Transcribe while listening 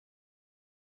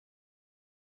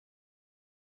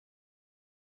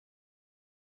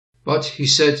But he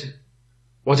said,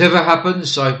 "Whatever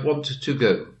happens, I want to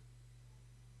go."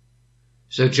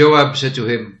 So Joab said to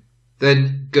him,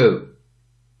 "Then go."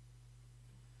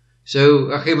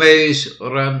 So Ahimaaz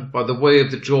ran by the way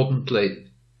of the Jordan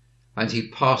plain, and he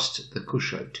passed the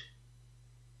Cushite.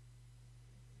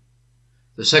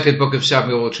 The second book of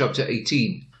Samuel, chapter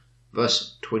 18,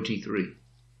 verse 23.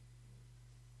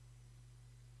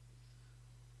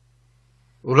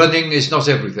 Running is not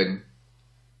everything.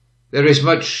 There is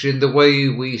much in the way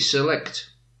we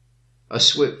select. A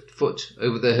swift foot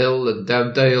over the hill and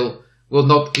down dale will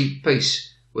not keep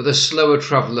pace with a slower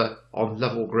traveller on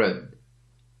level ground.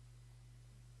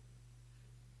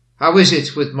 How is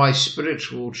it with my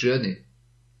spiritual journey?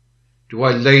 Do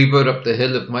I labour up the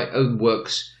hill of my own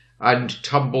works and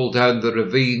tumble down the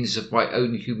ravines of my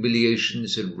own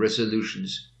humiliations and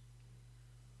resolutions?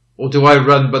 Or do I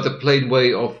run by the plain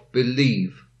way of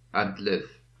believe and live?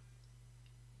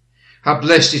 How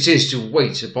blessed it is to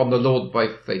wait upon the Lord by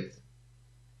faith.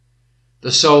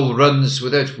 The soul runs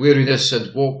without weariness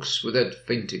and walks without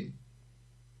fainting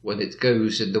when it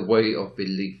goes in the way of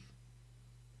belief.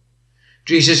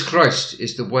 Jesus Christ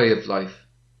is the way of life,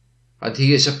 and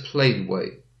he is a plain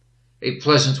way, a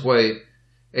pleasant way,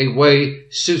 a way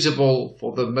suitable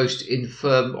for the most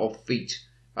infirm of feet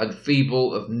and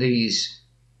feeble of knees,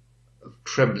 of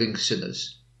trembling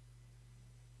sinners.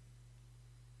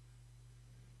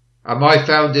 Am I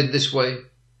found in this way,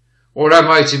 or am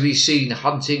I to be seen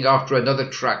hunting after another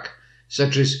track,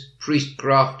 such as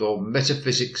priestcraft or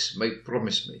metaphysics may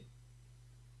promise me?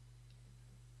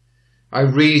 I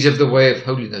read of the way of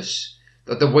holiness,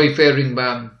 that the wayfaring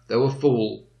man, though a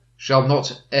fool, shall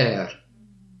not err.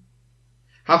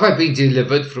 Have I been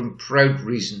delivered from proud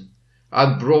reason,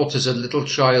 and brought as a little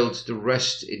child to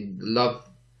rest in love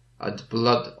and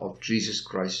blood of Jesus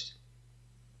Christ?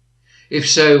 If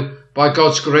so, by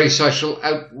God's grace I shall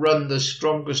outrun the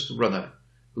strongest runner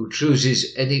who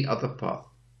chooses any other path.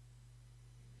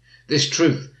 This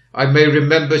truth I may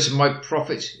remember to my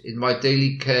profit in my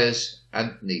daily cares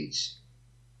and needs.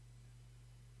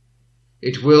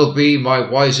 It will be my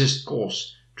wisest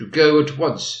course to go at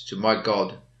once to my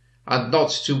God, and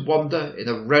not to wander in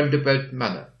a roundabout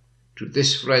manner to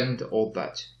this friend or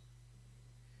that.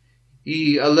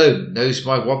 He alone knows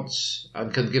my wants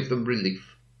and can give them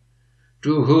relief.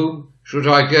 To whom should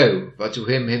I go but to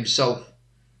him himself,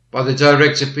 by the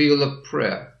direct appeal of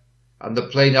prayer and the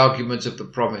plain argument of the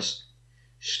promise?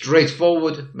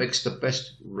 Straightforward makes the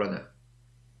best runner.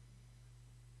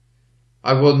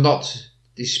 I will not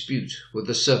dispute with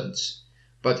the servants,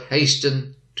 but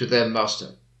hasten to their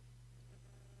master.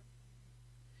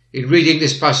 In reading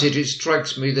this passage, it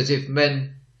strikes me that if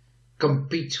men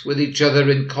compete with each other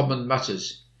in common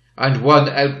matters, and one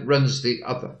outruns the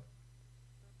other,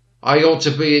 I ought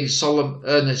to be in solemn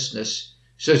earnestness,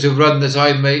 so to run that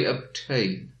I may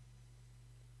obtain.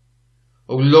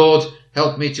 O Lord,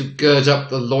 help me to gird up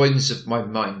the loins of my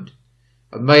mind,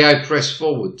 and may I press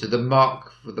forward to the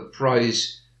mark for the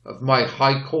prize of my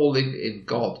high calling in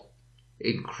God,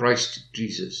 in Christ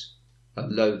Jesus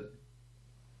alone.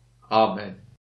 Amen.